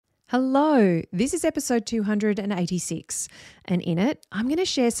Hello, this is episode 286, and in it, I'm going to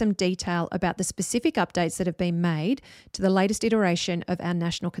share some detail about the specific updates that have been made to the latest iteration of our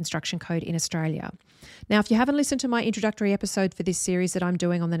National Construction Code in Australia. Now, if you haven't listened to my introductory episode for this series that I'm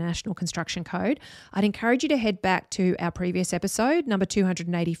doing on the National Construction Code, I'd encourage you to head back to our previous episode, number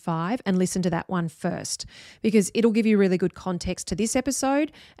 285, and listen to that one first, because it'll give you really good context to this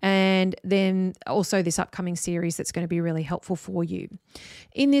episode and then also this upcoming series that's going to be really helpful for you.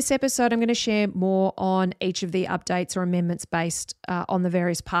 In this episode, I'm going to share more on each of the updates or amendments based on the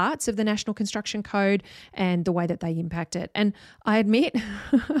various parts of the National Construction Code and the way that they impact it. And I admit,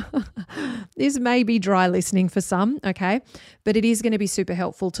 this may be dry listening for some, okay? But it is going to be super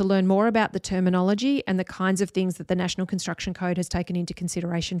helpful to learn more about the terminology and the kinds of things that the National Construction Code has taken into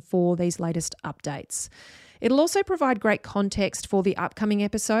consideration for these latest updates. It'll also provide great context for the upcoming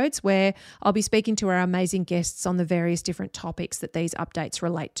episodes where I'll be speaking to our amazing guests on the various different topics that these updates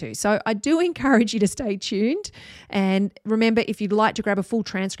relate to. So I do encourage you to stay tuned. And remember, if you'd like to grab a full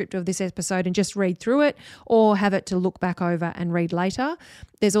transcript of this episode and just read through it or have it to look back over and read later,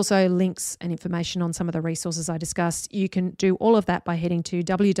 there's also links and information on some of the resources I discussed. You can do all of that by heading to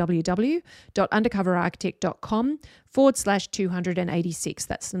www.undercoverarchitect.com/286.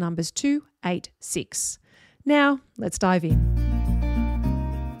 That's the numbers 286. Now, let's dive in.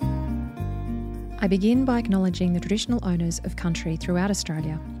 I begin by acknowledging the traditional owners of country throughout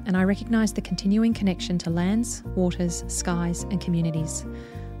Australia, and I recognise the continuing connection to lands, waters, skies and communities.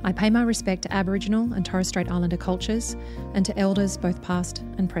 I pay my respect to Aboriginal and Torres Strait Islander cultures and to elders both past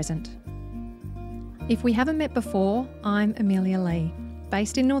and present. If we haven't met before, I'm Amelia Lee.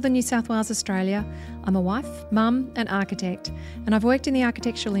 Based in northern New South Wales, Australia, I'm a wife, mum and architect, and I've worked in the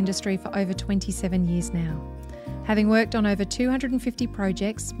architectural industry for over 27 years now. Having worked on over 250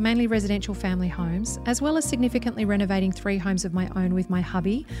 projects, mainly residential family homes, as well as significantly renovating 3 homes of my own with my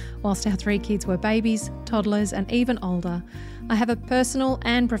hubby, whilst our 3 kids were babies, toddlers and even older, I have a personal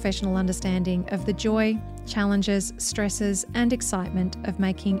and professional understanding of the joy, challenges, stresses and excitement of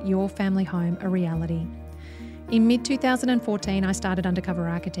making your family home a reality. In mid-2014, I started Undercover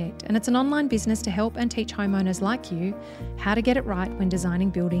Architect, and it's an online business to help and teach homeowners like you how to get it right when designing,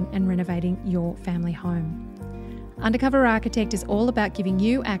 building and renovating your family home. Undercover Architect is all about giving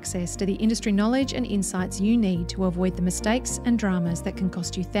you access to the industry knowledge and insights you need to avoid the mistakes and dramas that can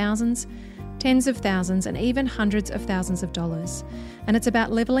cost you thousands, tens of thousands and even hundreds of thousands of dollars. And it's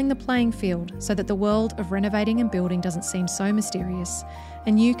about levelling the playing field so that the world of renovating and building doesn't seem so mysterious,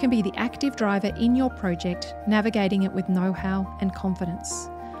 and you can be the active driver in your project, navigating it with know-how and confidence.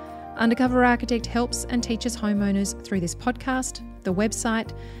 Undercover Architect helps and teaches homeowners through this podcast, the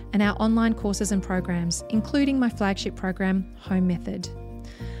website, and our online courses and programs, including my flagship program, Home Method.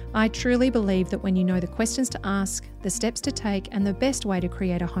 I truly believe that when you know the questions to ask, the steps to take, and the best way to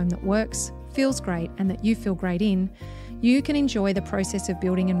create a home that works, feels great, and that you feel great in, you can enjoy the process of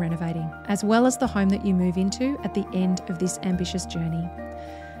building and renovating, as well as the home that you move into at the end of this ambitious journey.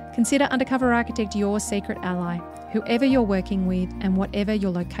 Consider Undercover Architect your secret ally, whoever you're working with and whatever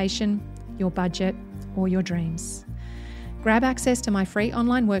your location, your budget, or your dreams. Grab access to my free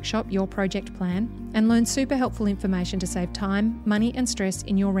online workshop, Your Project Plan, and learn super helpful information to save time, money and stress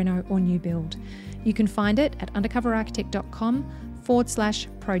in your reno or new build. You can find it at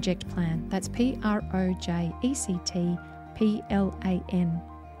undercoverarchitect.com/project plan. That's PROJECTPLAN.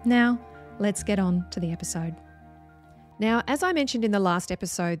 Now, let's get on to the episode. Now, as I mentioned in the last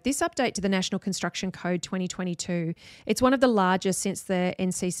episode, this update to the National Construction Code 2022, it's one of the largest since the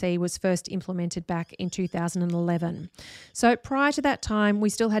NCC was first implemented back in 2011. So prior to that time,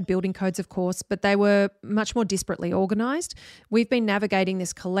 we still had building codes, of course, but they were much more disparately organised. We've been navigating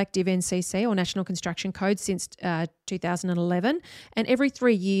this collective NCC or National Construction Code since 2011, and every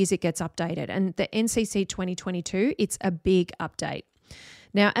 3 years it gets updated. And the NCC 2022, it's a big update.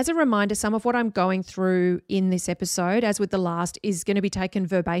 Now, as a reminder, some of what I'm going through in this episode, as with the last, is going to be taken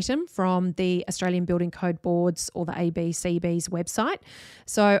verbatim from the Australian Building Code Board's or the ABCB's website.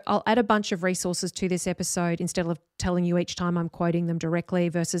 So I'll add a bunch of resources to this episode instead of telling you each time I'm quoting them directly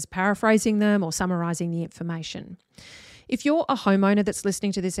versus paraphrasing them or summarising the information. If you're a homeowner that's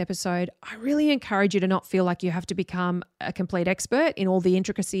listening to this episode, I really encourage you to not feel like you have to become a complete expert in all the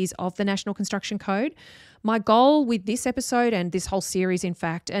intricacies of the National Construction Code. My goal with this episode and this whole series, in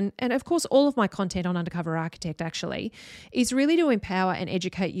fact, and of course all of my content on Undercover Architect actually, is really to empower and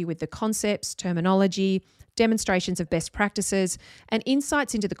educate you with the concepts, terminology, demonstrations of best practices, and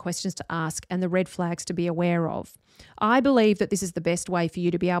insights into the questions to ask and the red flags to be aware of. I believe that this is the best way for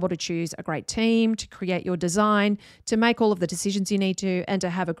you to be able to choose a great team, to create your design, to make all of the decisions you need to, and to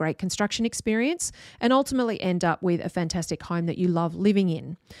have a great construction experience, and ultimately end up with a fantastic home that you love living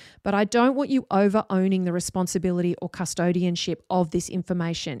in. but I don't want you over-owning the responsibility or custodianship of this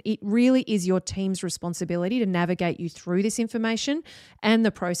information. It really is your team's responsibility to navigate you through this information and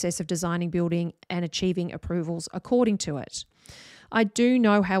the process of designing, building, and achieving approvals according to it. I do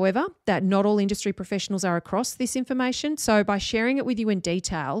know, however, that not all industry professionals are across this information. So by sharing it with you in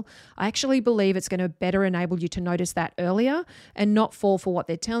detail, I actually believe it's going to better enable you to notice that earlier and not fall for what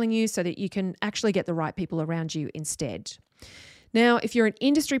they're telling you, so that you can actually get the right people around you instead. Now, if you're an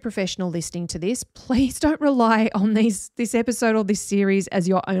industry professional listening to this, please don't rely on this episode or this series as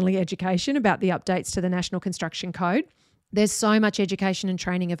your only education about the updates to the National Construction Code. There's so much education and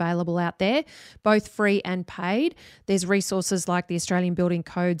training available out there, both free and paid. There's resources like the Australian Building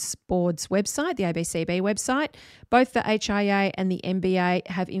Codes Board's website, the ABCB website. Both the HIA and the MBA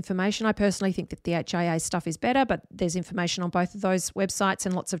have information. I personally think that the HIA stuff is better, but there's information on both of those websites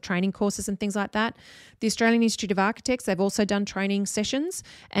and lots of training courses and things like that. The Australian Institute of Architects, they've also done training sessions,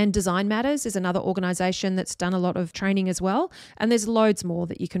 and Design Matters is another organisation that's done a lot of training as well. And there's loads more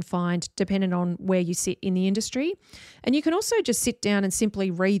that you can find depending on where you sit in the industry. And you can also just sit down and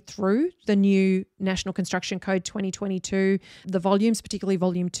simply read through the new National Construction Code 2022, the volumes, particularly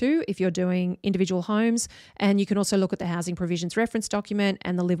Volume 2, if you're doing individual homes. And you can also look at the Housing Provisions Reference Document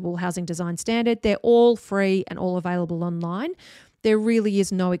and the Livable Housing Design Standard. They're all free and all available online. There really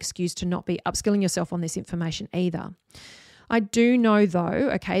is no excuse to not be upskilling yourself on this information either. I do know,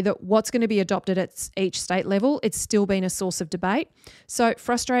 though, that what's going to be adopted at each state level, it's still been a source of debate. So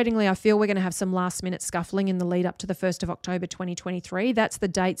frustratingly, I feel we're going to have some last-minute scuffling in the lead up to the 1st of October 2023. That's the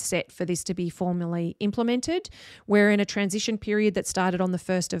date set for this to be formally implemented. We're in a transition period that started on the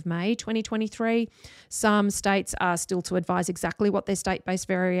 1st of May 2023. Some states are still to advise exactly what their state-based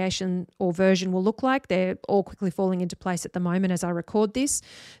variation or version will look like. They're all quickly falling into place at the moment as I record this.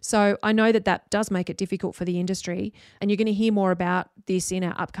 So I know that does make it difficult for the industry, and you're going to hear more about this in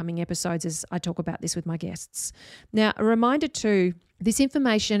our upcoming episodes as I talk about this with my guests. Now, a reminder too, this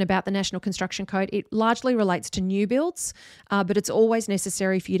information about the National Construction Code, it largely relates to new builds, but it's always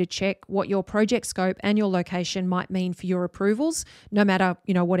necessary for you to check what your project scope and your location might mean for your approvals, no matter,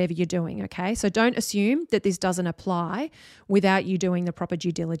 whatever you're doing, okay? So don't assume that this doesn't apply without you doing the proper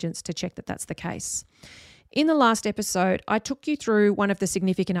due diligence to check that that's the case. In the last episode, I took you through one of the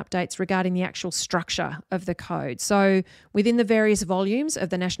significant updates regarding the actual structure of the code. So within the various volumes of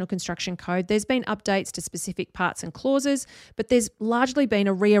the National Construction Code, there's been updates to specific parts and clauses, but there's largely been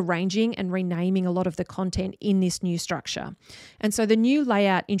a rearranging and renaming a lot of the content in this new structure. And so the new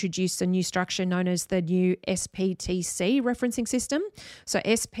layout introduced a new structure known as the new SPTC referencing system. So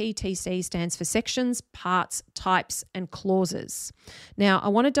SPTC stands for sections, parts, types, and clauses. Now, I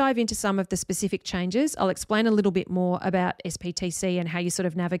want to dive into some of the specific changes. I'll explain a little bit more about SPTC and how you sort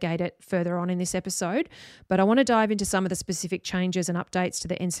of navigate it further on in this episode, but I want to dive into some of the specific changes and updates to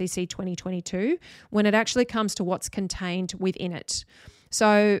the NCC 2022 when it actually comes to what's contained within it.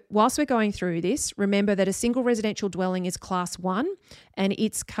 So whilst we're going through this, remember that a single residential dwelling is Class 1 and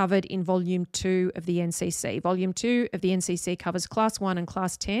it's covered in Volume 2 of the NCC. Volume 2 of the NCC covers Class 1 and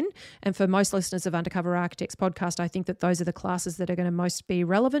Class 10. And for most listeners of Undercover Architects podcast, I think that those are the classes that are going to most be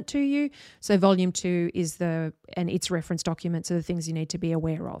relevant to you. So Volume 2 is and its reference documents are the things you need to be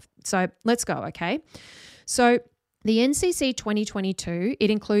aware of. So let's go, okay? So the NCC 2022, it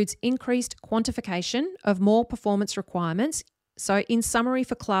includes increased quantification of more performance requirements. So in summary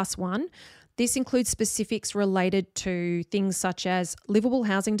for Class 1, this includes specifics related to things such as livable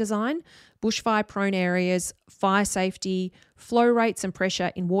housing design, bushfire-prone areas, fire safety, flow rates and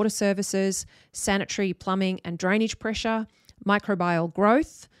pressure in water services, sanitary, plumbing and drainage pressure, microbial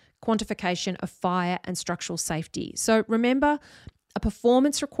growth, quantification of fire and structural safety. So remember, a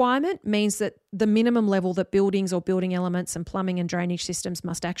performance requirement means that the minimum level that buildings or building elements and plumbing and drainage systems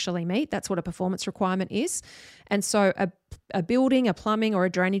must actually meet. That's what a performance requirement is. And so a building, a plumbing or a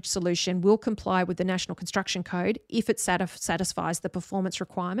drainage solution will comply with the National Construction Code if it satisfies the performance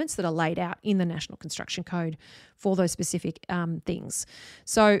requirements that are laid out in the National Construction Code for those specific things.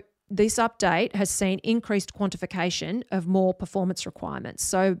 So this update has seen increased quantification of more performance requirements.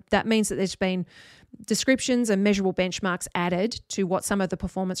 So that means that there's been descriptions and measurable benchmarks added to what some of the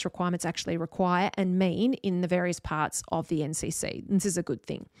performance requirements actually require and mean in the various parts of the NCC. This is a good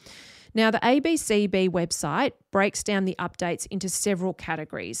thing. Now, the ABCB website breaks down the updates into several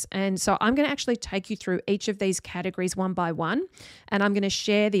categories. And so I'm going to actually take you through each of these categories one by one, and I'm going to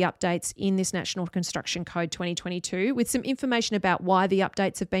share the updates in this National Construction Code 2022 with some information about why the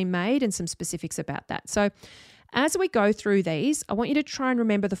updates have been made and some specifics about that. So as we go through these, I want you to try and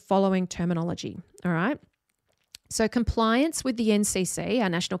remember the following terminology, all right? So compliance with the NCC, our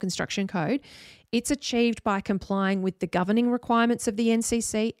National Construction Code, it's achieved by complying with the governing requirements of the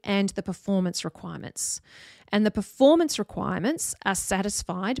NCC and the performance requirements. And the performance requirements are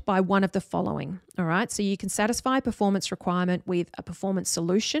satisfied by one of the following. All right, so you can satisfy a performance requirement with a performance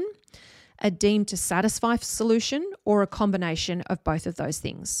solution, a deemed to satisfy solution, or a combination of both of those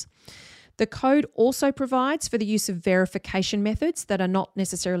things. The code also provides for the use of verification methods that are not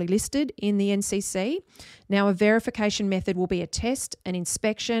necessarily listed in the NCC. Now, a verification method will be a test, an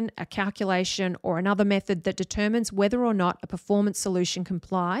inspection, a calculation, or another method that determines whether or not a performance solution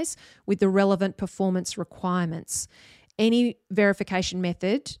complies with the relevant performance requirements. Any verification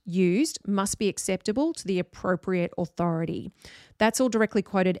method used must be acceptable to the appropriate authority. That's all directly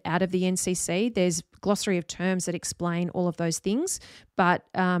quoted out of the NCC. There's a glossary of terms that explain all of those things, but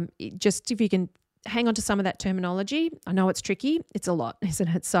just if you can hang on to some of that terminology. I know it's tricky. It's a lot, isn't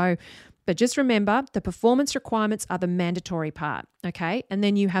it? But just remember, the performance requirements are the mandatory part, okay? And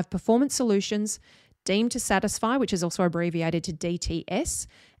then you have performance solutions deemed to satisfy, which is also abbreviated to DTS,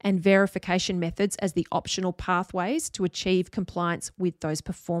 and verification methods as the optional pathways to achieve compliance with those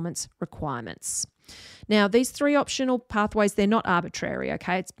performance requirements. Now, these three optional pathways, they're not arbitrary,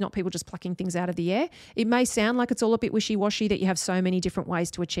 okay? It's not people just plucking things out of the air. It may sound like it's all a bit wishy-washy that you have so many different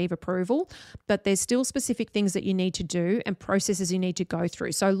ways to achieve approval, but there's still specific things that you need to do and processes you need to go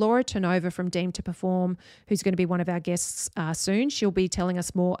through. So Laura Turnova from Deemed to Perform, who's going to be one of our guests soon, she'll be telling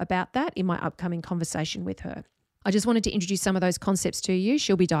us more about that in my upcoming conversation with her. I just wanted to introduce some of those concepts to you.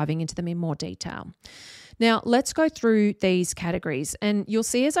 She'll be diving into them in more detail. Now, let's go through these categories, and you'll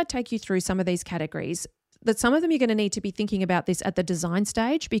see as I take you through some of these categories that some of them you're going to need to be thinking about this at the design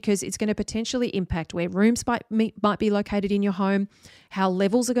stage, because it's going to potentially impact where rooms might be located in your home, how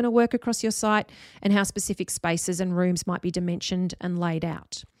levels are going to work across your site, and how specific spaces and rooms might be dimensioned and laid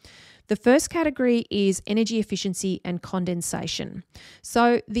out. The first category is energy efficiency and condensation.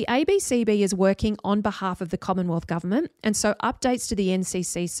 So the ABCB is working on behalf of the Commonwealth Government, and so updates to the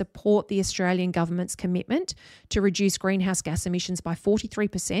NCC support the Australian Government's commitment to reduce greenhouse gas emissions by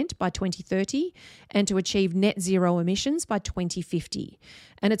 43% by 2030 and to achieve net zero emissions by 2050.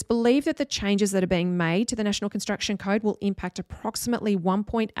 And it's believed that the changes that are being made to the National Construction Code will impact approximately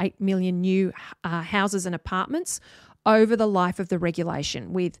 1.8 million new houses and apartments over the life of the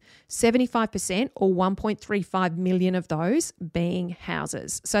regulation, with 75% or 1.35 million of those being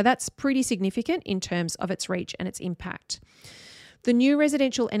houses. So that's pretty significant in terms of its reach and its impact. The new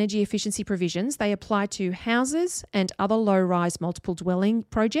residential energy efficiency provisions, they apply to houses and other low-rise multiple dwelling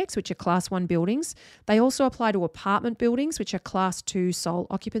projects, which are Class 1 buildings. They also apply to apartment buildings, which are Class 2 sole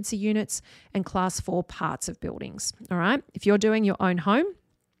occupancy units, and Class 4 parts of buildings. All right? If you're doing your own home,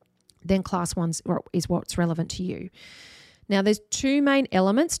 then Class 1 is what's relevant to you. Now, there's two main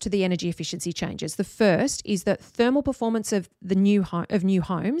elements to the energy efficiency changes. The first is that thermal performance of new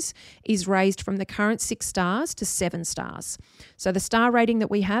homes is raised from the current 6 stars to 7 stars. So the star rating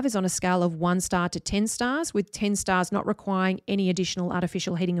that we have is on a scale of 1 star to 10 stars, with 10 stars not requiring any additional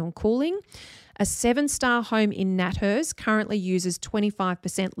artificial heating or cooling. A 7-star home in Nathurst currently uses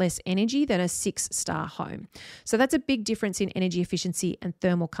 25% less energy than a 6-star home. So that's a big difference in energy efficiency and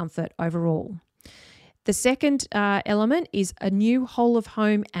thermal comfort overall. The second element is a new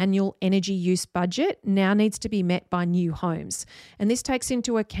whole-of-home annual energy use budget now needs to be met by new homes. And this takes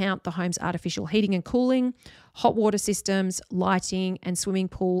into account the home's artificial heating and cooling, hot water systems, lighting, and swimming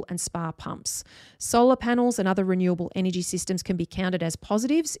pool and spa pumps. Solar panels and other renewable energy systems can be counted as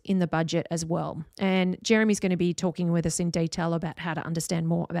positives in the budget as well. And Jeremy's going to be talking with us in detail about how to understand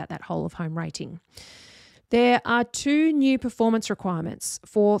more about that whole-of-home rating. There are 2 new performance requirements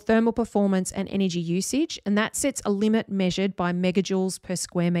for thermal performance and energy usage, and that sets a limit measured by megajoules per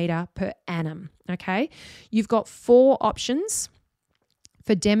square metre per annum, okay? You've got 4 options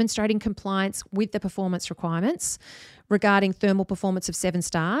for demonstrating compliance with the performance requirements regarding thermal performance of 7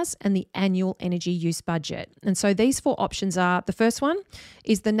 stars and the annual energy use budget. And so these 4 options are, the first one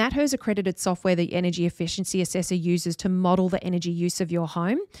is the Nathurst accredited software the Energy Efficiency Assessor uses to model the energy use of your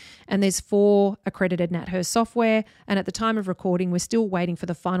home. And there's 4 accredited Nathurst software. And at the time of recording, we're still waiting for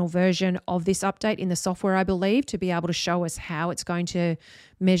the final version of this update in the software, I believe, to be able to show us how it's going to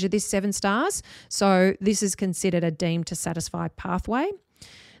measure this 7 stars. So this is considered a deemed to satisfy pathway.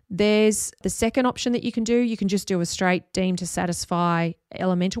 There's the second option that you can do. You can just do a straight deemed to satisfy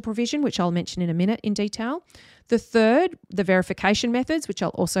elemental provision, which I'll mention in a minute in detail. The third, the verification methods, which I'll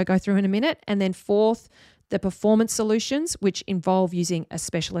also go through in a minute. And then fourth, the performance solutions, which involve using a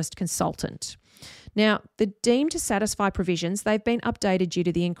specialist consultant. Now, the deemed to satisfy provisions, they've been updated due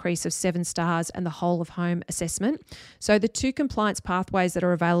to the increase of 7 stars and the whole of home assessment. So the 2 compliance pathways that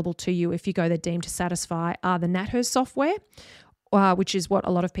are available to you if you go the deemed to satisfy are the NatHERS software, which is what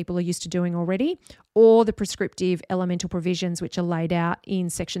a lot of people are used to doing already, or the prescriptive elemental provisions, which are laid out in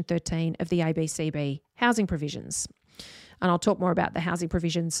Section 13 of the ABCB housing provisions. And I'll talk more about the housing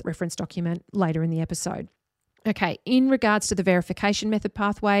provisions reference document later in the episode. Okay, in regards to the verification method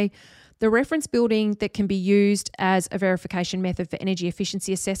pathway, the reference building that can be used as a verification method for energy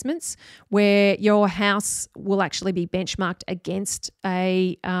efficiency assessments, where your house will actually be benchmarked against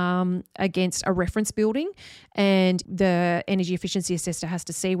a reference building, and the energy efficiency assessor has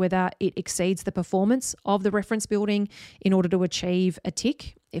to see whether it exceeds the performance of the reference building in order to achieve a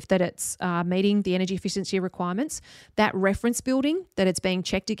tick, if that it's meeting the energy efficiency requirements. That reference building that it's being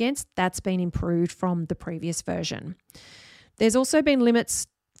checked against, that's been improved from the previous version. There's also been limits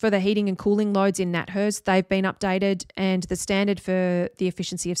for the heating and cooling loads in NatHERS. They've been updated, and the standard for the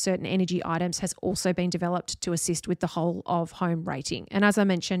efficiency of certain energy items has also been developed to assist with the whole of home rating. And as I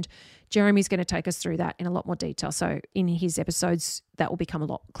mentioned, Jeremy's going to take us through that in a lot more detail. So in his episodes, that will become a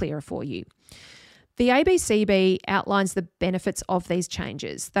lot clearer for you. The ABCB outlines the benefits of these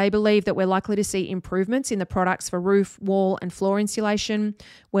changes. They believe that we're likely to see improvements in the products for roof, wall and floor insulation.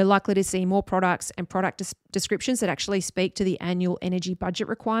 We're likely to see more products and product descriptions that actually speak to the annual energy budget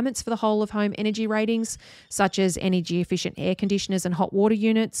requirements for the whole of home energy ratings, such as energy efficient air conditioners and hot water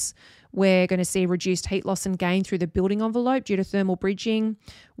units. We're going to see reduced heat loss and gain through the building envelope due to thermal bridging.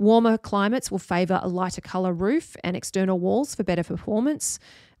 Warmer climates will favour a lighter colour roof and external walls for better performance.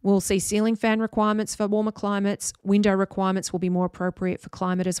 We'll see ceiling fan requirements for warmer climates. Window requirements will be more appropriate for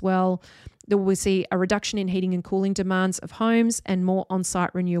climate as well. We'll see a reduction in heating and cooling demands of homes and more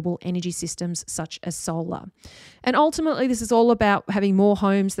on-site renewable energy systems such as solar. And ultimately, this is all about having more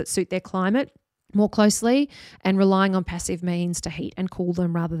homes that suit their climate more closely and relying on passive means to heat and cool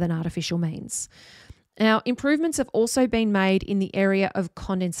them rather than artificial means. Now, improvements have also been made in the area of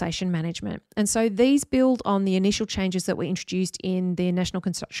condensation management. And so these build on the initial changes that were introduced in the National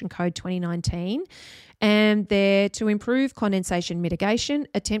Construction Code 2019. And they're to improve condensation mitigation,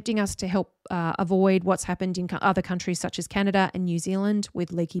 attempting us to help avoid what's happened in other countries such as Canada and New Zealand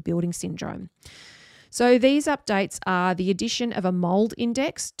with leaky building syndrome. So these updates are the addition of a mould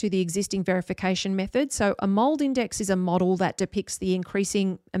index to the existing verification method. So a mould index is a model that depicts the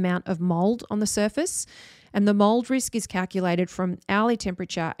increasing amount of mould on the surface, and the mould risk is calculated from hourly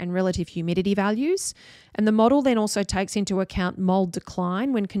temperature and relative humidity values. And the model then also takes into account mould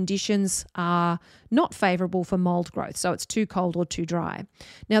decline when conditions are not favourable for mould growth, so it's too cold or too dry.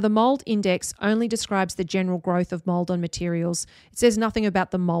 Now, the mould index only describes the general growth of mould on materials. It says nothing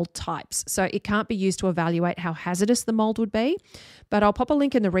about the mould types, so it can't be used to evaluate how hazardous the mould would be. But I'll pop a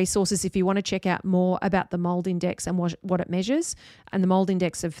link in the resources if you want to check out more about the mould index and what it measures. And the mould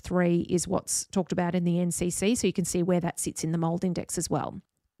index of 3 is what's talked about in the NCC, so you can see where that sits in the mould index as well.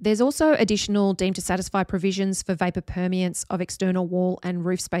 There's also additional deemed to satisfy provisions for vapour permeance of external wall and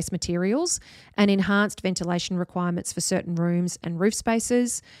roof space materials, and enhanced ventilation requirements for certain rooms and roof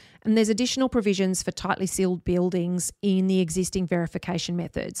spaces. And there's additional provisions for tightly sealed buildings in the existing verification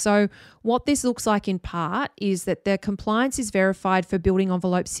method. So what this looks like in part is that the compliance is verified for building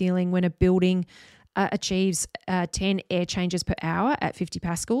envelope sealing when a building achieves 10 air changes per hour at 50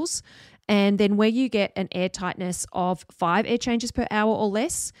 pascals. And then where you get an air tightness of 5 air changes per hour or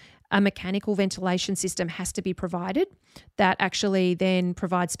less, a mechanical ventilation system has to be provided that actually then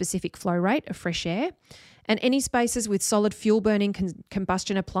provides specific flow rate of fresh air. And any spaces with solid fuel burning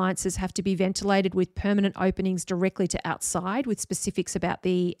combustion appliances have to be ventilated with permanent openings directly to outside with specifics about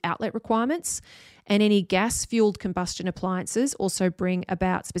the outlet requirements. And any gas-fueled combustion appliances also bring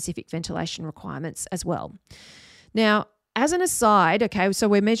about specific ventilation requirements as well. Now, as an aside, okay, so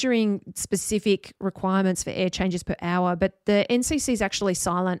we're measuring specific requirements for air changes per hour, but the NCC is actually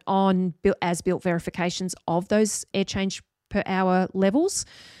silent on as-built verifications of those air change per hour levels.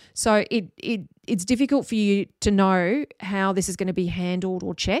 So it's difficult for you to know how this is going to be handled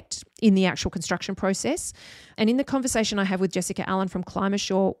or checked in the actual construction process. And in the conversation I have with Jessica Allen from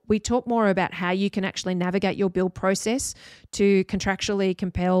Climasure, we talk more about how you can actually navigate your build process to contractually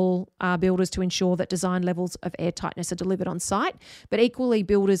compel builders to ensure that design levels of air tightness are delivered on site. But equally,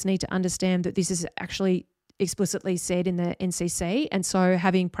 builders need to understand that this is actually explicitly said in the NCC, and so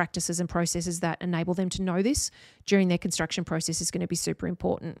having practices and processes that enable them to know this during their construction process is going to be super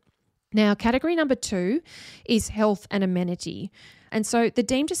important. Now, category number 2 is health and amenity. And so they're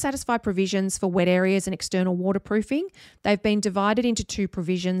deemed to satisfy provisions for wet areas and external waterproofing. They've been divided into 2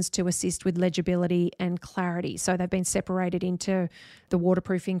 provisions to assist with legibility and clarity. So they've been separated into the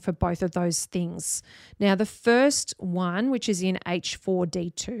waterproofing for both of those things. Now, the first one, which is in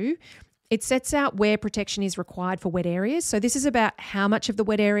H4D2, it sets out where protection is required for wet areas. So this is about how much of the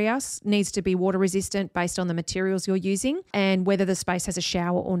wet area needs to be water resistant based on the materials you're using and whether the space has a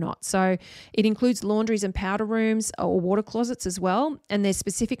shower or not. So it includes laundries and powder rooms or water closets as well. And there's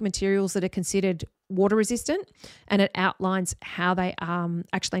specific materials that are considered water resistant, and it outlines how they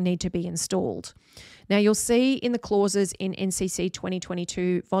actually need to be installed. Now, you'll see in the clauses in NCC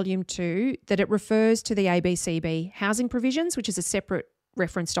 2022 Volume 2 that it refers to the ABCB housing provisions, which is a separate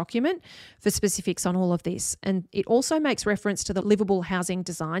reference document for specifics on all of this. And it also makes reference to the livable housing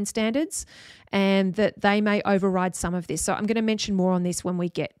design standards and that they may override some of this. So I'm going to mention more on this when we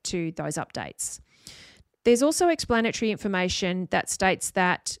get to those updates. There's also explanatory information that states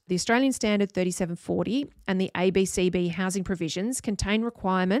that the Australian Standard 3740 and the ABCB housing provisions contain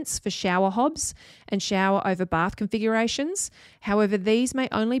requirements for shower hobs and shower over bath configurations. However, these may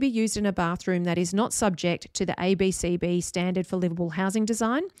only be used in a bathroom that is not subject to the ABCB standard for livable housing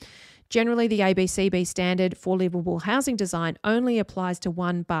design. Generally, the ABCB standard for livable housing design only applies to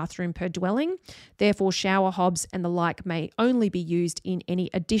 1 bathroom per dwelling. Therefore, shower hobs and the like may only be used in any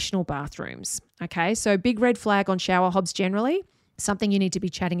additional bathrooms. Okay, so big red flag on shower hobs generally, something you need to be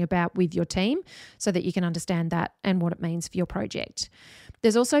chatting about with your team so that you can understand that and what it means for your project.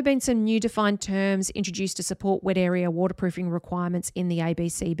 There's also been some new defined terms introduced to support wet area waterproofing requirements in the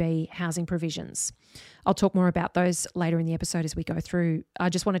ABCB housing provisions. I'll talk more about those later in the episode as we go through. I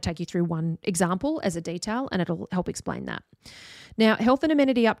just want to take you through one example as a detail and it'll help explain that. Now, health and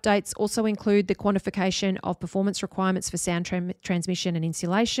amenity updates also include the quantification of performance requirements for sound transmission and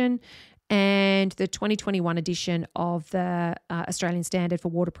insulation, and the 2021 edition of the Australian Standard for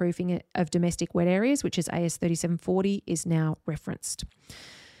Waterproofing of Domestic Wet Areas, which is AS 3740, is now referenced.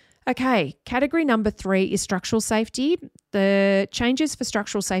 Okay, category number 3 is structural safety. The changes for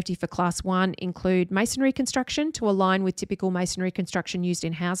structural safety for Class 1 include masonry construction to align with typical masonry construction used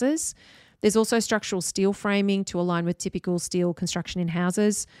in houses. There's also structural steel framing to align with typical steel construction in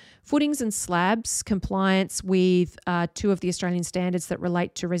houses, footings and slabs, compliance with 2 of the Australian standards that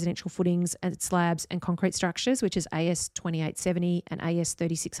relate to residential footings and slabs and concrete structures, which is AS 2870 and AS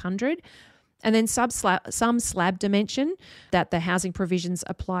 3600. And then some slab dimension that the housing provisions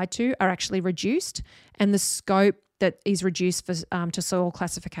apply to are actually reduced, and the scope that is reduced for, to soil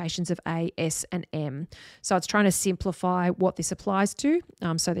classifications of A, S and M. So it's trying to simplify what this applies to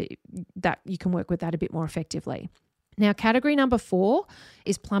so that you can work with that a bit more effectively. Now, category number 4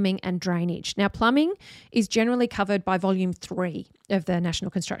 is plumbing and drainage. Now, plumbing is generally covered by Volume 3 of the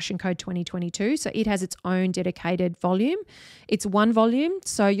National Construction Code 2022. So it has its own dedicated volume. It's one volume,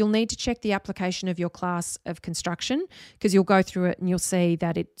 so you'll need to check the application of your class of construction because you'll go through it and you'll see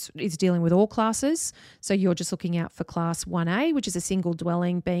that it's dealing with all classes. So you're just looking out for Class 1A, which is a single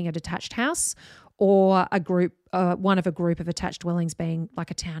dwelling being a detached house, or a group, one of a group of attached dwellings being like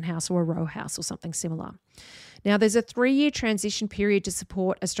a townhouse or a row house or something similar. Now, there's a 3-year transition period to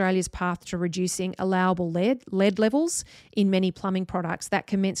support Australia's path to reducing allowable lead levels in many plumbing products that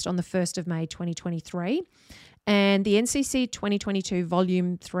commenced on the 1st of May 2023. And the NCC 2022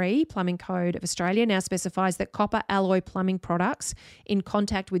 Volume 3 Plumbing Code of Australia now specifies that copper alloy plumbing products in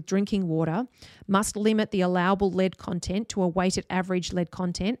contact with drinking water must limit the allowable lead content to a weighted average lead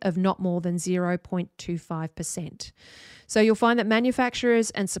content of not more than 0.25%. So you'll find that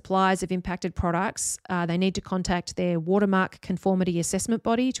manufacturers and suppliers of impacted products, they need to contact their watermark conformity assessment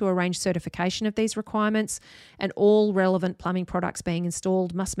body to arrange certification of these requirements, and all relevant plumbing products being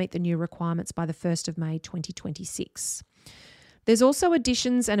installed must meet the new requirements by the 1st of May 2026. There's also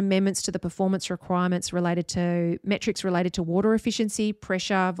additions and amendments to the performance requirements related to metrics related to water efficiency,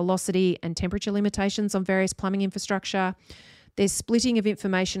 pressure, velocity and temperature limitations on various plumbing infrastructure. There's splitting of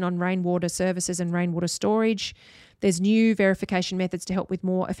information on rainwater services and rainwater storage. There's new verification methods to help with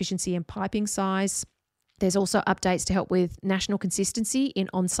more efficiency and piping size. There's also updates to help with national consistency in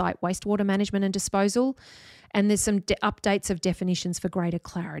on-site wastewater management and disposal. And there's some updates of definitions for greater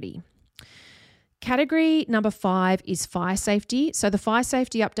clarity. Category number 5 is fire safety. So the fire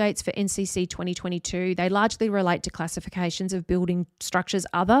safety updates for NCC 2022, they largely relate to classifications of building structures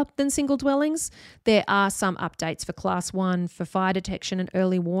other than single dwellings. There are some updates for Class 1 for fire detection and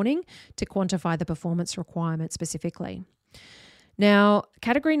early warning to quantify the performance requirement specifically. Now,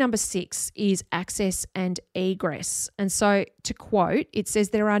 category number 6 is access and egress. And so to quote, it says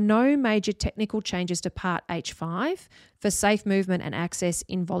there are no major technical changes to Part H5 for safe movement and access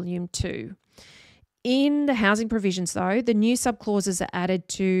in Volume 2. In the housing provisions, though, the new subclauses are added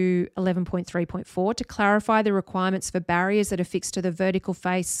to 11.3.4 to clarify the requirements for barriers that are fixed to the vertical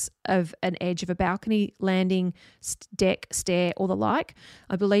face of an edge of a balcony, landing, deck, stair, or the like.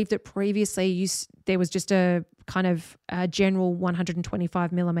 I believe that previously there was just a kind of general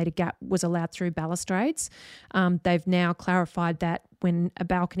 125 millimetre gap was allowed through balustrades. They've now clarified that when a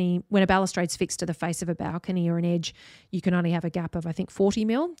balustrade's fixed to the face of a balcony or an edge, you can only have a gap of, I think, 40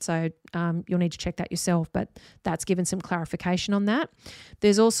 mil. So you'll need to check that yourself, but that's given some clarification on that.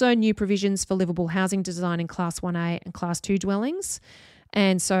 There's also new provisions for livable housing design in Class 1A and Class 2 dwellings.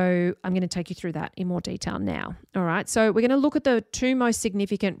 And so I'm going to take you through that in more detail now. All right. So we're going to look at the two most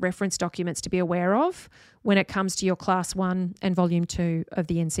significant reference documents to be aware of when it comes to your Class 1 and Volume 2 of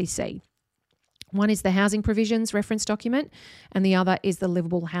the NCC. One is the Housing Provisions Reference Document and the other is the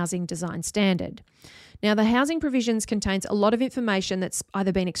Livable Housing Design Standard. Now, the Housing Provisions contains a lot of information that's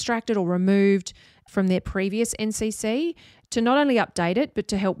either been extracted or removed from their previous NCC to not only update it, but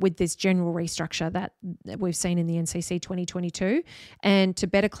to help with this general restructure that we've seen in the NCC 2022 and to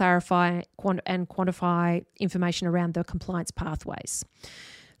better clarify and quantify information around the compliance pathways.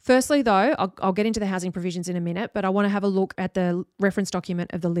 Firstly, though, I'll get into the housing provisions in a minute, but I want to have a look at the reference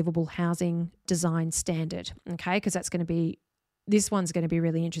document of the Livable Housing Design Standard, okay, because this one's going to be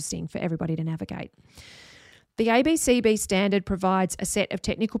really interesting for everybody to navigate. The ABCB standard provides a set of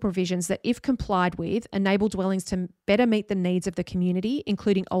technical provisions that, if complied with, enable dwellings to better meet the needs of the community,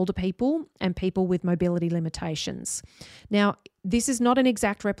 including older people and people with mobility limitations. Now, this is not an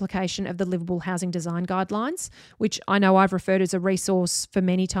exact replication of the Livable Housing Design Guidelines, which I know I've referred as a resource for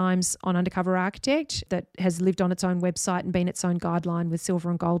many times on Undercover Architect that has lived on its own website and been its own guideline with silver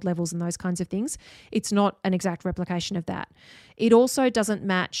and gold levels and those kinds of things. It's not an exact replication of that. It also doesn't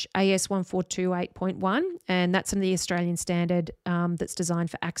match AS 1428.1, and that's the Australian standard that's designed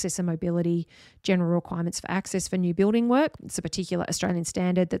for access and mobility, general requirements for access for new building work. It's a particular Australian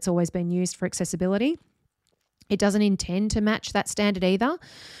standard that's always been used for accessibility. It doesn't intend to match that standard either,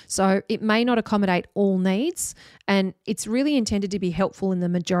 so it may not accommodate all needs, and it's really intended to be helpful in the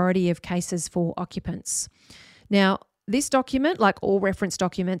majority of cases for occupants. Now, this document, like all reference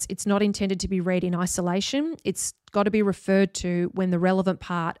documents, it's not intended to be read in isolation. It's got to be referred to when the relevant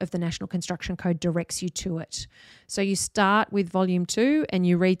part of the National Construction Code directs you to it. So you start with Volume 2 and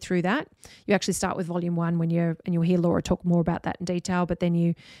you read through that. You actually start with Volume 1 and you'll hear Laura talk more about that in detail, but then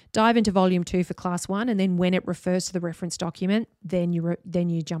you dive into Volume 2 for Class 1, and then when it refers to the reference document, then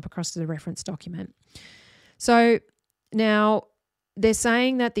you jump across to the reference document. So now they're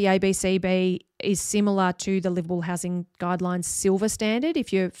saying that the ABCB is similar to the Livable Housing Guidelines Silver Standard,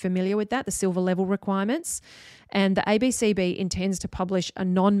 if you're familiar with that, the silver level requirements. And the ABCB intends to publish a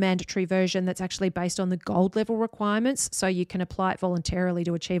non-mandatory version that's actually based on the gold level requirements, so you can apply it voluntarily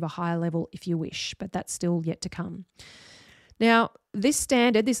to achieve a higher level if you wish, but that's still yet to come. Now, this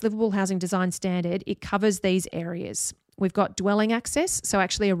standard, this Livable Housing Design Standard, it covers these areas. We've got dwelling access, so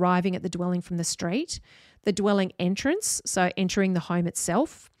actually arriving at the dwelling from the street, the dwelling entrance, so entering the home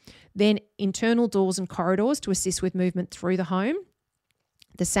itself, then internal doors and corridors to assist with movement through the home,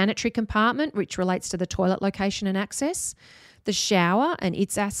 the sanitary compartment, which relates to the toilet location and access, the shower and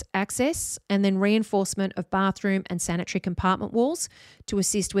its access, and then reinforcement of bathroom and sanitary compartment walls to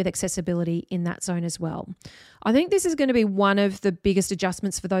assist with accessibility in that zone as well. I think this is going to be one of the biggest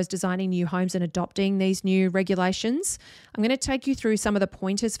adjustments for those designing new homes and adopting these new regulations. I'm going to take you through some of the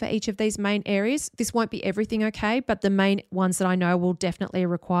pointers for each of these main areas. This won't be everything, okay, but the main ones that I know will definitely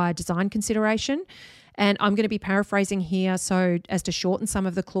require design consideration. And I'm going to be paraphrasing here so as to shorten some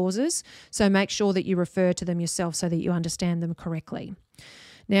of the clauses. So make sure that you refer to them yourself so that you understand them correctly.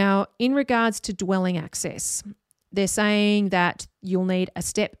 Now, in regards to dwelling access, they're saying that you'll need a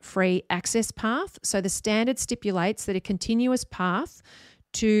step-free access path. So the standard stipulates that a continuous path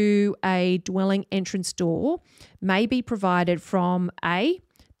to a dwelling entrance door may be provided from A,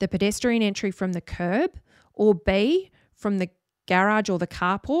 the pedestrian entry from the curb, or B, from the garage or the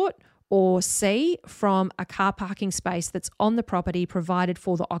carport, or C, from a car parking space that's on the property provided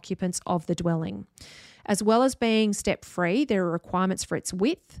for the occupants of the dwelling. As well as being step-free, there are requirements for its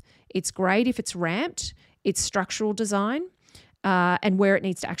width, its grade if it's ramped, its structural design, and where it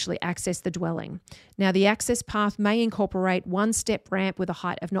needs to actually access the dwelling. Now, the access path may incorporate one step ramp with a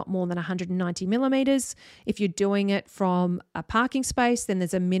height of not more than 190 millimetres. If you're doing it from a parking space, then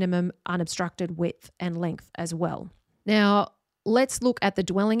there's a minimum unobstructed width and length as well. Now, let's look at the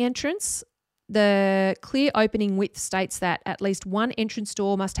dwelling entrance. The clear opening width states that at least one entrance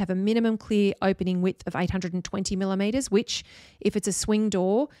door must have a minimum clear opening width of 820 millimetres, which, if it's a swing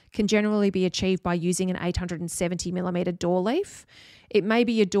door, can generally be achieved by using an 870 millimetre door leaf. It may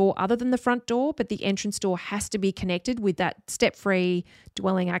be a door other than the front door, but the entrance door has to be connected with that step-free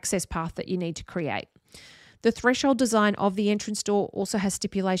dwelling access path that you need to create. The threshold design of the entrance door also has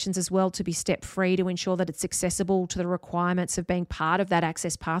stipulations as well to be step-free to ensure that it's accessible to the requirements of being part of that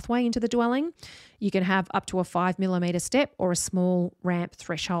access pathway into the dwelling. You can have up to a 5 millimetre step or a small ramp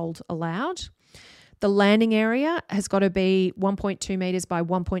threshold allowed. The landing area has got to be 1.2 metres by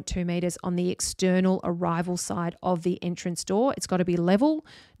 1.2 metres on the external arrival side of the entrance door. It's got to be level,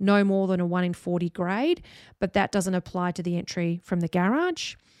 no more than a 1 in 40 grade, but that doesn't apply to the entry from the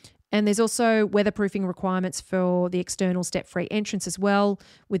garage. And there's also weatherproofing requirements for the external step-free entrance as well,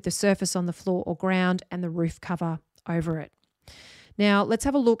 with the surface on the floor or ground and the roof cover over it. Now, let's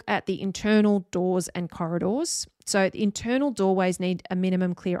have a look at the internal doors and corridors. So the internal doorways need a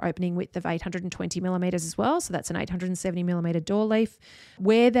minimum clear opening width of 820 millimetres as well. So that's an 870 millimetre door leaf,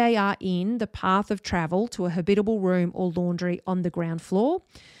 where they are in the path of travel to a habitable room or laundry on the ground floor,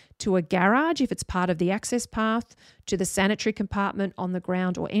 to a garage if it's part of the access path, to the sanitary compartment on the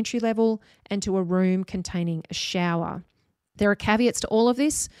ground or entry level, and to a room containing a shower. There are caveats to all of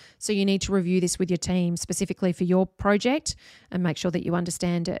this, so you need to review this with your team specifically for your project and make sure that you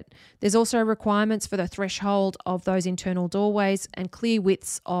understand it. There's also requirements for the threshold of those internal doorways and clear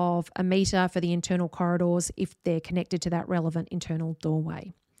widths of 1 metre for the internal corridors if they're connected to that relevant internal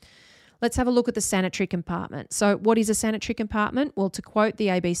doorway. Let's have a look at the sanitary compartment. So what is a sanitary compartment? Well, to quote the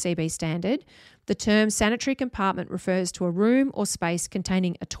ABCB standard, the term sanitary compartment refers to a room or space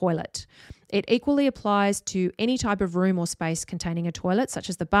containing a toilet. It equally applies to any type of room or space containing a toilet, such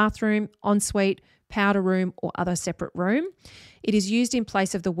as the bathroom, ensuite, powder room, or other separate room. It is used in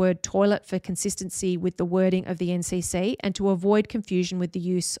place of the word toilet for consistency with the wording of the NCC and to avoid confusion with the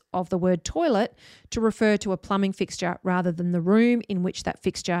use of the word toilet to refer to a plumbing fixture rather than the room in which that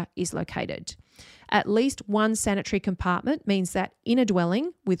fixture is located. At least one sanitary compartment means that in a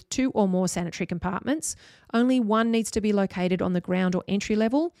dwelling with 2 or more sanitary compartments, only one needs to be located on the ground or entry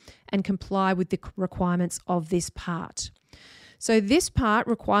level and comply with the requirements of this part. So this part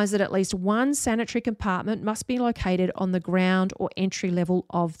requires that at least one sanitary compartment must be located on the ground or entry level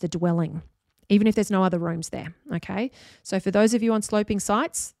of the dwelling, even if there's no other rooms there, okay? So for those of you on sloping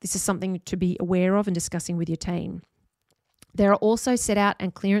sites, this is something to be aware of and discussing with your team. There are also set out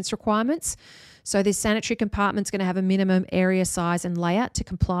and clearance requirements. So this sanitary compartment is going to have a minimum area size and layout to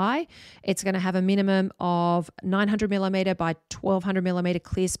comply. It's going to have a minimum of 900 millimetre by 1200 millimetre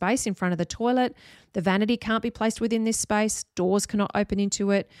clear space in front of the toilet. The vanity can't be placed within this space. Doors cannot open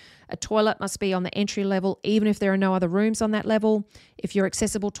into it. A toilet must be on the entry level, even if there are no other rooms on that level. If your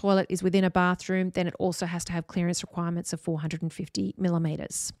accessible toilet is within a bathroom, then it also has to have clearance requirements of 450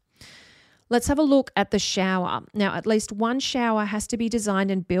 millimetres. Let's have a look at the shower. Now, at least one shower has to be designed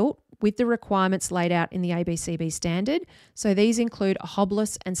and built with the requirements laid out in the ABCB standard. So these include a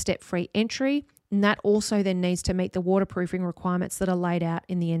hobless and step-free entry, and that also then needs to meet the waterproofing requirements that are laid out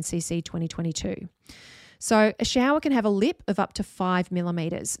in the NCC 2022. So a shower can have a lip of up to 5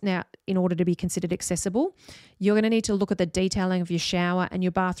 millimetres. Now, in order to be considered accessible, you're going to need to look at the detailing of your shower and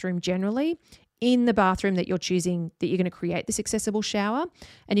your bathroom generally in the bathroom that you're choosing that you're going to create this accessible shower.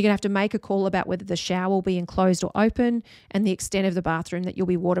 And you're going to have to make a call about whether the shower will be enclosed or open and the extent of the bathroom that you'll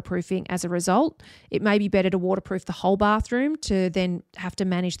be waterproofing as a result. It may be better to waterproof the whole bathroom to then have to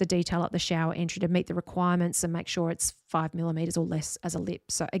manage the detail at the shower entry to meet the requirements and make sure it's 5 millimetres or less as a lip.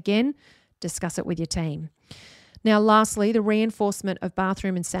 So again, discuss it with your team. Now, lastly, the reinforcement of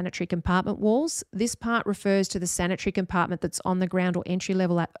bathroom and sanitary compartment walls. This part refers to the sanitary compartment that's on the ground or entry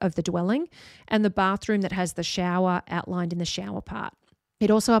level of the dwelling and the bathroom that has the shower outlined in the shower part. It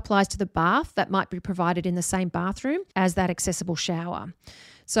also applies to the bath that might be provided in the same bathroom as that accessible shower.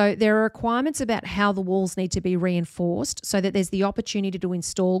 So there are requirements about how the walls need to be reinforced so that there's the opportunity to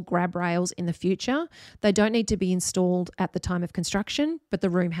install grab rails in the future. They don't need to be installed at the time of construction, but the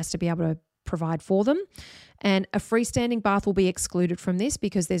room has to be able to provide for them. And a freestanding bath will be excluded from this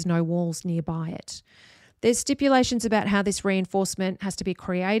because there's no walls nearby it. There's stipulations about how this reinforcement has to be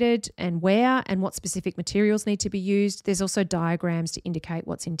created and where and what specific materials need to be used. There's also diagrams to indicate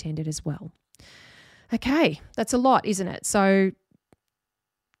what's intended as well. Okay, that's a lot, isn't it? So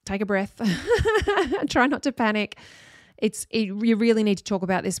take a breath. Try not to panic. You really need to talk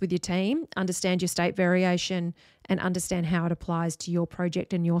about this with your team, understand your state variation and understand how it applies to your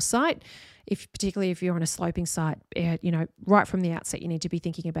project and your site. Particularly if you're on a sloping site, right from the outset, you need to be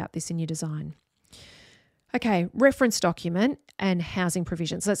thinking about this in your design. Okay, reference document. and housing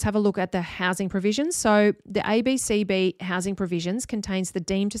provisions. Let's have a look at the housing provisions. So the ABCB housing provisions contains the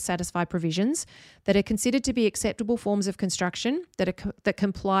deemed to satisfy provisions that are considered to be acceptable forms of construction that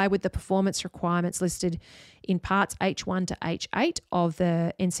comply with the performance requirements listed in parts H1 to H8 of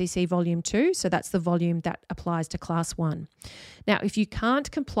the NCC Volume 2. So that's the volume that applies to Class 1. Now, if you can't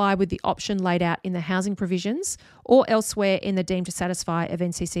comply with the option laid out in the housing provisions or elsewhere in the deemed to satisfy of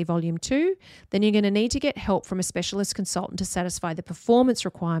NCC Volume 2, then you're going to need to get help from a specialist consultant to satisfy the performance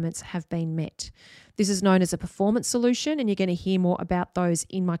requirements have been met. This is known as a performance solution, and you're going to hear more about those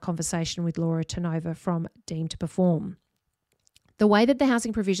in my conversation with Laura Tonova from Deemed to Perform. The way that the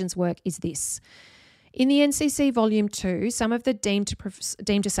housing provisions work is this. In the NCC Volume 2, some of the deemed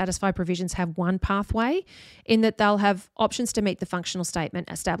to satisfy provisions have one pathway in that they'll have options to meet the functional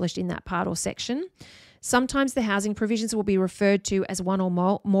statement established in that part or section. Sometimes the housing provisions will be referred to as one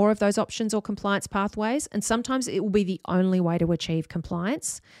or more of those options or compliance pathways, and sometimes it will be the only way to achieve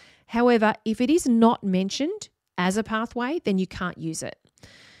compliance. However, if it is not mentioned as a pathway, then you can't use it.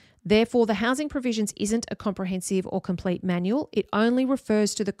 Therefore, the housing provisions isn't a comprehensive or complete manual. It only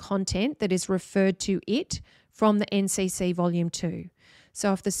refers to the content that is referred to it from the NCC Volume 2.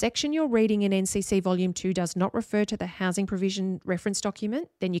 So if the section you're reading in NCC Volume 2 does not refer to the housing provision reference document,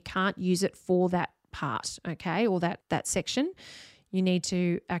 then you can't use it for that part, okay, or that section. You need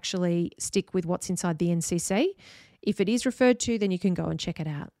to actually stick with what's inside the NCC. If it is referred to, then you can go and check it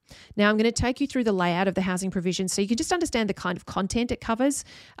out. Now, I'm going to take you through the layout of the housing provision so you can just understand the kind of content it covers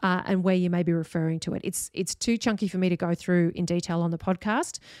and where you may be referring to it. It's too chunky for me to go through in detail on the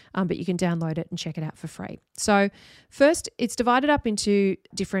podcast, but you can download it and check it out for free. So first, it's divided up into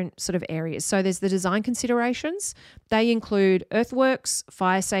different sort of areas. So there's the design considerations. They include earthworks,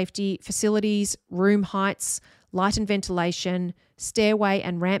 fire safety, facilities, room heights, light and ventilation, stairway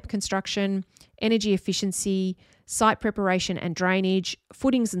and ramp construction, energy efficiency, site preparation and drainage,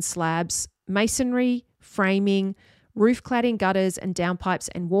 footings and slabs, masonry, framing, roof cladding, gutters and downpipes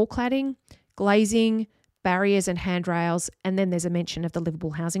and wall cladding, glazing, barriers and handrails, and then there's a mention of the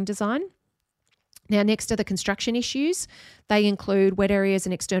livable housing design. Now, next to the construction issues, they include wet areas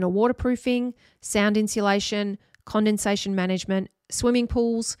and external waterproofing, sound insulation, condensation management, swimming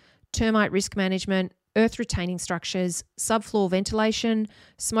pools, termite risk management, earth retaining structures, subfloor ventilation,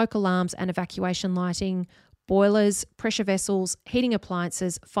 smoke alarms and evacuation lighting, boilers, pressure vessels, heating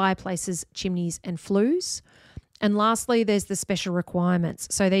appliances, fireplaces, chimneys and flues. And lastly, there's the special requirements.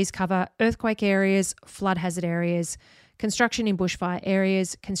 So these cover earthquake areas, flood hazard areas, construction in bushfire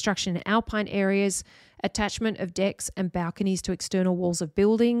areas, construction in alpine areas, attachment of decks and balconies to external walls of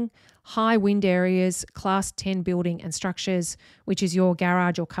building, high wind areas, Class 10 building and structures, which is your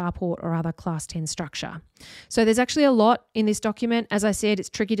garage or carport or other Class 10 structure. So there's actually a lot in this document. As I said, it's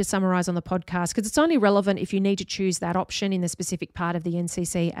tricky to summarise on the podcast because it's only relevant if you need to choose that option in the specific part of the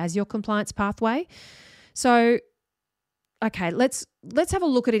NCC as your compliance pathway. So okay, let's have a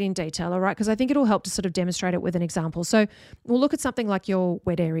look at it in detail, all right, because I think it'll help to sort of demonstrate it with an example. So we'll look at something like your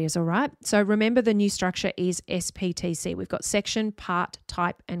wet areas, all right? So remember the new structure is SPTC. We've got section, part,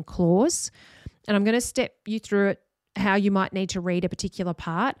 type, and clause. And I'm going to step you through it, how you might need to read a particular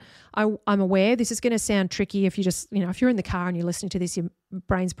part. I'm aware this is going to sound tricky if you just, if you're in the car and you're listening to this, your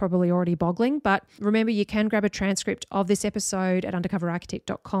brain's probably already boggling. But remember, you can grab a transcript of this episode at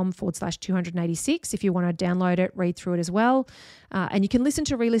undercoverarchitect.com/286 if you want to download it, read through it as well. And you can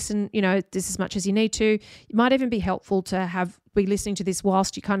re-listen, this as much as you need to. It might even be helpful to be listening to this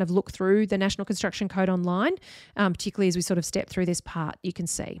whilst you kind of look through the National Construction Code online, particularly as we sort of step through this part, you can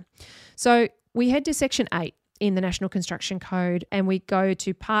see. So we head to Section 8. In the National Construction Code, and we go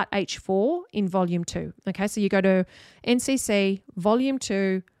to Part H4 in Volume 2. Okay, so you go to NCC, Volume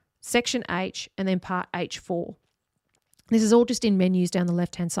 2, Section H, and then Part H4. This is all just in menus down the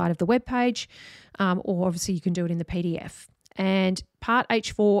left-hand side of the webpage, or obviously you can do it in the PDF. And Part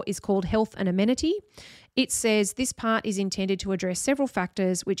H4 is called Health and Amenity. It says this part is intended to address several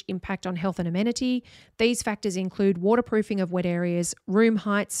factors which impact on health and amenity. These factors include waterproofing of wet areas, room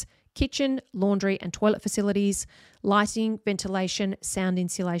heights, kitchen, laundry and toilet facilities, lighting, ventilation, sound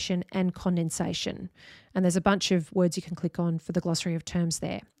insulation and condensation. And there's a bunch of words you can click on for the glossary of terms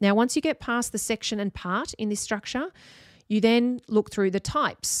there. Now, once you get past the section and part in this structure, you then look through the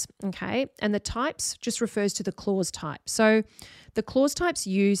types, okay? And the types just refers to the clause type. So the clause types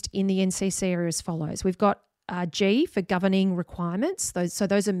used in the NCC are as follows. We've got G for governing requirements.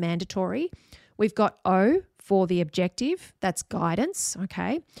 Those are mandatory. We've got O for the objective, that's guidance,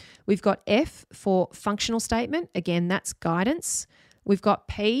 okay. We've got F for functional statement, again, that's guidance. We've got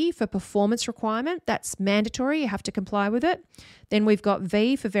P for performance requirement. That's mandatory. You have to comply with it. Then we've got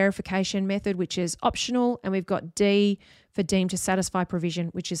V for verification method, which is optional. And we've got D for deemed to satisfy provision,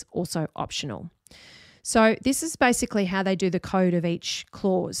 which is also optional. So this is basically how they do the code of each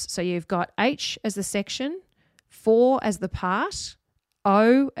clause. So you've got H as the section, 4 as the part,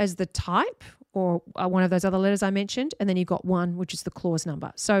 O as the type, or one of those other letters I mentioned, and then you've got 1, which is the clause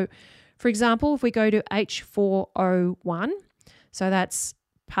number. So, for example, if we go to H401, so that's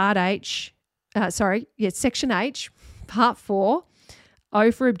part H, section H, part 4,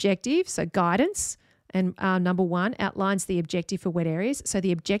 O for objective, so guidance, and number 1 outlines the objective for wet areas. So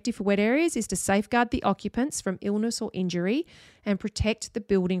the objective for wet areas is to safeguard the occupants from illness or injury and protect the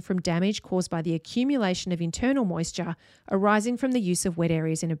building from damage caused by the accumulation of internal moisture arising from the use of wet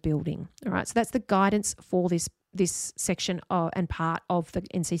areas in a building. All right, so that's the guidance for this section and part of the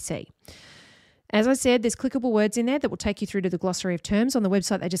NCC. As I said, there's clickable words in there that will take you through to the glossary of terms. On the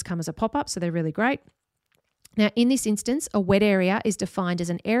website, they just come as a pop-up, so they're really great. Now, in this instance, a wet area is defined as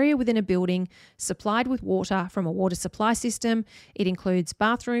an area within a building supplied with water from a water supply system. It includes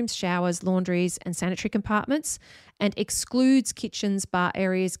bathrooms, showers, laundries, and sanitary compartments, and excludes kitchens, bar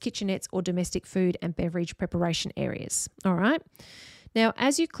areas, kitchenettes, or domestic food and beverage preparation areas. All right. Now,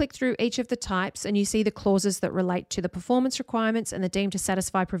 as you click through each of the types and you see the clauses that relate to the performance requirements and the deemed to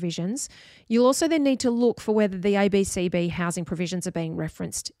satisfy provisions, you'll also then need to look for whether the ABCB housing provisions are being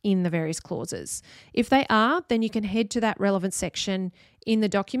referenced in the various clauses. If they are, then you can head to that relevant section in the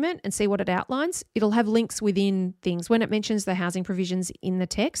document and see what it outlines. It'll have links within things. When it mentions the housing provisions in the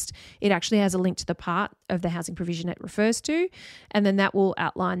text, it actually has a link to the part of the housing provision it refers to, and then that will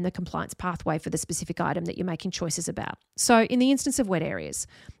outline the compliance pathway for the specific item that you're making choices about. So in the instance of wet areas,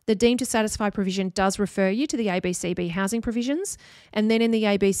 the deemed to satisfy provision does refer you to the ABCB housing provisions, and then in the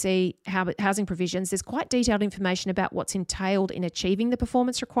ABC housing provisions, there's quite detailed information about what's entailed in achieving the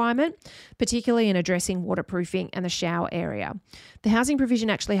performance requirement, particularly in addressing waterproofing and the shower area. The housing provision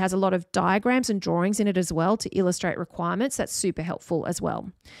actually has a lot of diagrams and drawings in it as well to illustrate requirements. That's super helpful as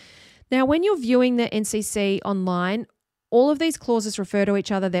well. Now, when you're viewing the NCC online, all of these clauses refer to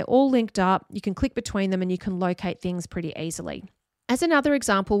each other. They're all linked up. You can click between them and you can locate things pretty easily. As another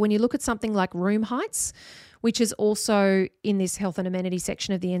example, when you look at something like room heights, which is also in this health and amenity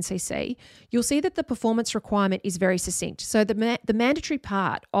section of the NCC, you'll see that the performance requirement is very succinct. So the mandatory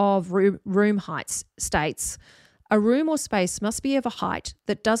part of room heights states, a room or space must be of a height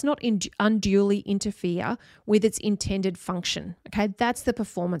that does not unduly interfere with its intended function. Okay, that's the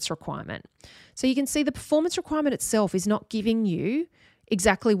performance requirement. So you can see the performance requirement itself is not giving you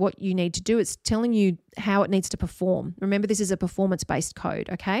exactly what you need to do. It's telling you how it needs to perform. Remember, this is a performance-based code,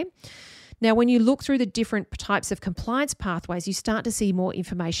 okay? Now, when you look through the different types of compliance pathways, you start to see more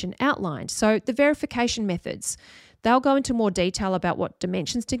information outlined. So the verification methods, they'll go into more detail about what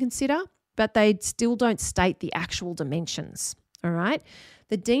dimensions to consider, but they still don't state the actual dimensions, all right?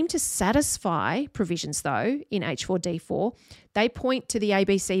 The deemed to satisfy provisions, though, in H4D4, they point to the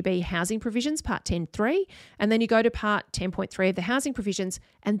ABCB housing provisions, part 10.3, and then you go to part 10.3 of the housing provisions,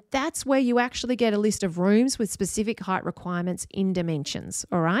 and that's where you actually get a list of rooms with specific height requirements in dimensions,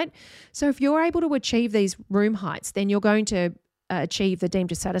 all right? So if you're able to achieve these room heights, then you're going to achieve the deemed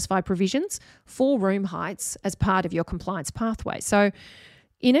to satisfy provisions for room heights as part of your compliance pathway. So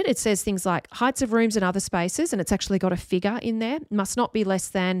in it, it says things like heights of rooms and other spaces, and it's actually got a figure in there, must not be less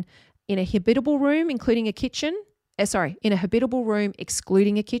than in a habitable room, including a kitchen, in a habitable room,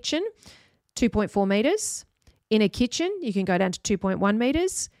 excluding a kitchen, 2.4 metres. In a kitchen, you can go down to 2.1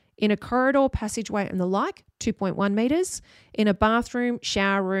 metres. In a corridor, passageway and the like, 2.1 metres. In a bathroom,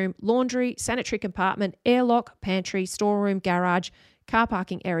 shower room, laundry, sanitary compartment, airlock, pantry, storeroom, garage, car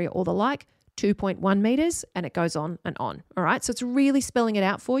parking area or the like, 2.1 metres, and it goes on and on. All right, so it's really spelling it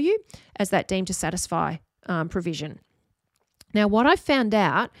out for you as that deemed to satisfy provision. Now, what I've found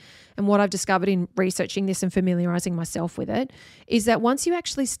out and what I've discovered in researching this and familiarising myself with it is that once you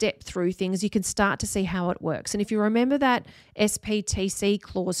actually step through things, you can start to see how it works. And if you remember that SPTC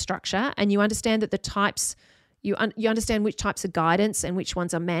clause structure and you understand that the types, you understand which types of guidance and which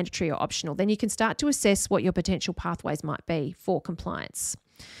ones are mandatory or optional, then you can start to assess what your potential pathways might be for compliance.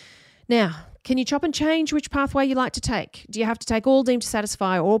 Now, can you chop and change which pathway you like to take? Do you have to take all deemed to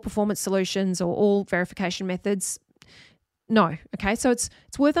satisfy or all performance solutions or all verification methods? No. Okay, so it's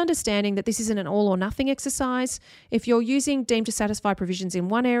worth understanding that this isn't an all or nothing exercise. If you're using deemed to satisfy provisions in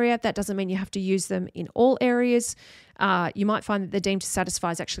one area, that doesn't mean you have to use them in all areas. You might find that the deemed to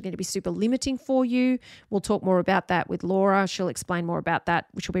satisfy is actually going to be super limiting for you. We'll talk more about that with Laura. She'll explain more about that,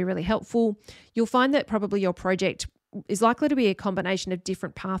 which will be really helpful. You'll find that probably your project is likely to be a combination of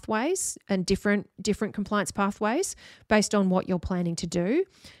different pathways and different compliance pathways based on what you're planning to do.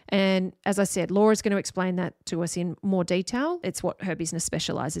 And as I said, Laura's going to explain that to us in more detail. It's what her business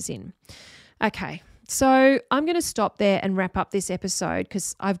specialises in. Okay, so I'm going to stop there and wrap up this episode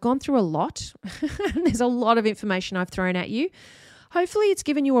because I've gone through a lot. There's a lot of information I've thrown at you. Hopefully it's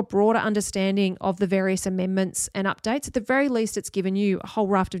given you a broader understanding of the various amendments and updates. At the very least, it's given you a whole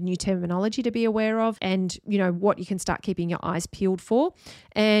raft of new terminology to be aware of and, what you can start keeping your eyes peeled for.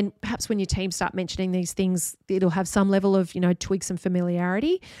 And perhaps when your team start mentioning these things, it'll have some level of, twig some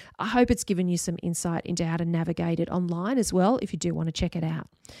familiarity. I hope it's given you some insight into how to navigate it online as well if you do want to check it out.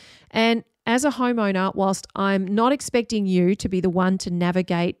 And as a homeowner, whilst I'm not expecting you to be the one to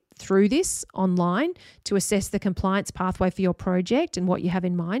navigate through this online to assess the compliance pathway for your project and what you have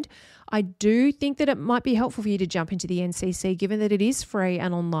in mind, I do think that it might be helpful for you to jump into the NCC, given that it is free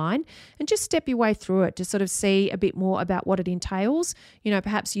and online, and just step your way through it to sort of see a bit more about what it entails,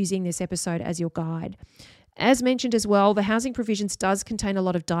 perhaps using this episode as your guide. As mentioned as well, the housing provisions does contain a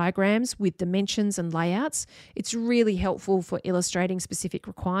lot of diagrams with dimensions and layouts. It's really helpful for illustrating specific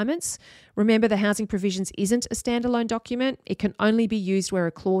requirements. Remember, the housing provisions isn't a standalone document. It can only be used where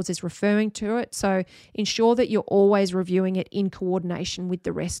a clause is referring to it. So ensure that you're always reviewing it in coordination with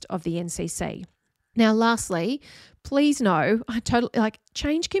the rest of the NCC. Now, lastly, please know,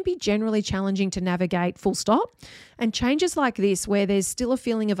 change can be generally challenging to navigate, full stop. And changes like this, where there's still a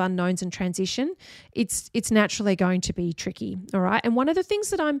feeling of unknowns and transition, it's naturally going to be tricky. All right. And one of the things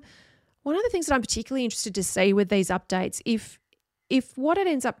that I'm particularly interested to see with these updates, if what it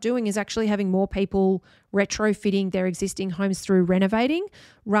ends up doing is actually having more people retrofitting their existing homes through renovating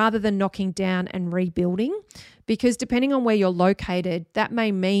rather than knocking down and rebuilding, because depending on where you're located, that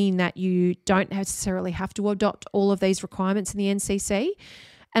may mean that you don't necessarily have to adopt all of these requirements in the NCC.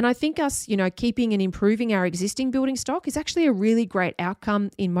 And I think us, keeping and improving our existing building stock is actually a really great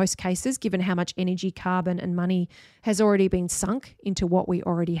outcome in most cases, given how much energy, carbon and money has already been sunk into what we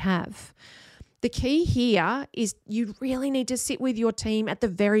already have. The key here is you really need to sit with your team at the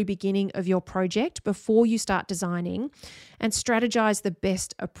very beginning of your project before you start designing and strategize the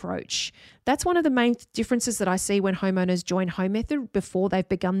best approach. That's one of the main differences that I see when homeowners join Home Method before they've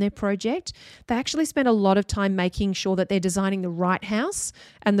begun their project. They actually spend a lot of time making sure that they're designing the right house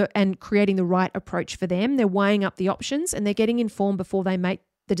and creating the right approach for them. They're weighing up the options and they're getting informed before they make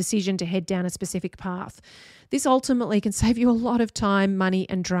the decision to head down a specific path. This ultimately can save you a lot of time, money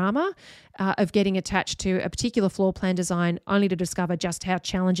and drama of getting attached to a particular floor plan design only to discover just how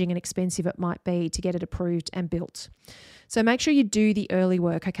challenging and expensive it might be to get it approved and built. So make sure you do the early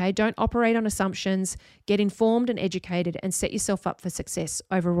work, okay? Don't operate on assumptions, get informed and educated and set yourself up for success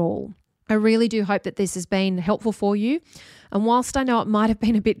overall. I really do hope that this has been helpful for you. And whilst I know it might have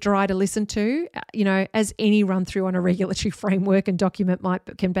been a bit dry to listen to, as any run through on a regulatory framework and document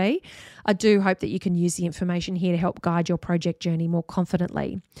can be, I do hope that you can use the information here to help guide your project journey more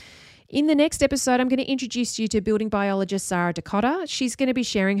confidently. In the next episode, I'm going to introduce you to building biologist Zara Dakota. She's going to be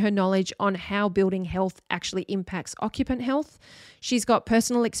sharing her knowledge on how building health actually impacts occupant health. She's got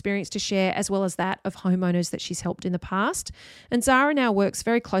personal experience to share as well as that of homeowners that she's helped in the past. And Zara now works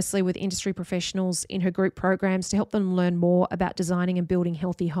very closely with industry professionals in her group programs to help them learn more about designing and building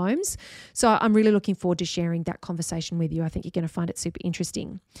healthy homes. So I'm really looking forward to sharing that conversation with you. I think you're going to find it super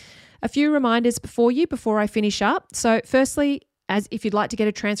interesting. A few reminders before I finish up. So firstly, as if you'd like to get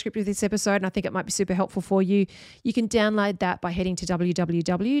a transcript of this episode, and I think it might be super helpful for you, you can download that by heading to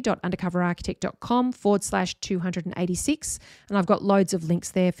www.undercoverarchitect.com/286. And I've got loads of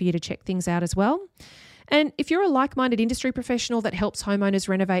links there for you to check things out as well. And if you're a like-minded industry professional that helps homeowners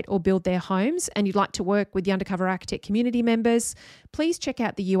renovate or build their homes and you'd like to work with the Undercover Architect community members, please check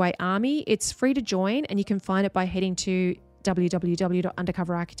out the UA Army. It's free to join and you can find it by heading to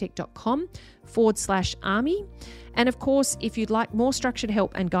www.undercoverarchitect.com/army. And of course, if you'd like more structured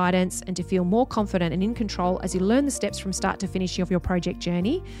help and guidance and to feel more confident and in control as you learn the steps from start to finish of your project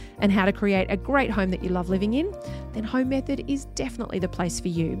journey and how to create a great home that you love living in, then Home Method is definitely the place for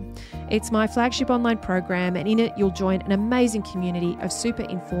you. It's my flagship online program, and in it you'll join an amazing community of super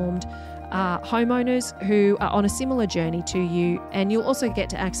informed homeowners who are on a similar journey to you, and you'll also get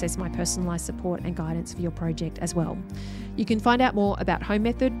to access my personalised support and guidance for your project as well. You can find out more about Home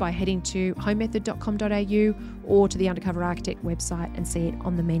Method by heading to homemethod.com.au or to the Undercover Architect website and see it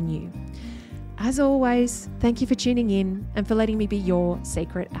on the menu. As always, thank you for tuning in and for letting me be your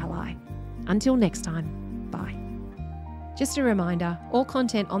secret ally. Until next time, bye. Just a reminder, all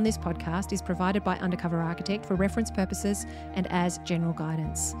content on this podcast is provided by Undercover Architect for reference purposes and as general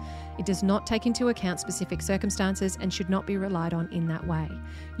guidance. It does not take into account specific circumstances and should not be relied on in that way.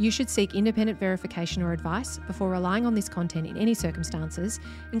 You should seek independent verification or advice before relying on this content in any circumstances,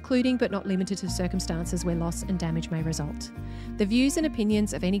 including but not limited to circumstances where loss and damage may result. The views and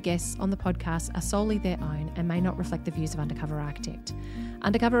opinions of any guests on the podcast are solely their own and may not reflect the views of Undercover Architect.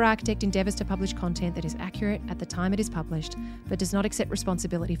 Undercover Architect endeavours to publish content that is accurate at the time it is published, but does not accept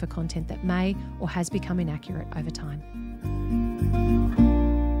responsibility for content that may or has become inaccurate over time.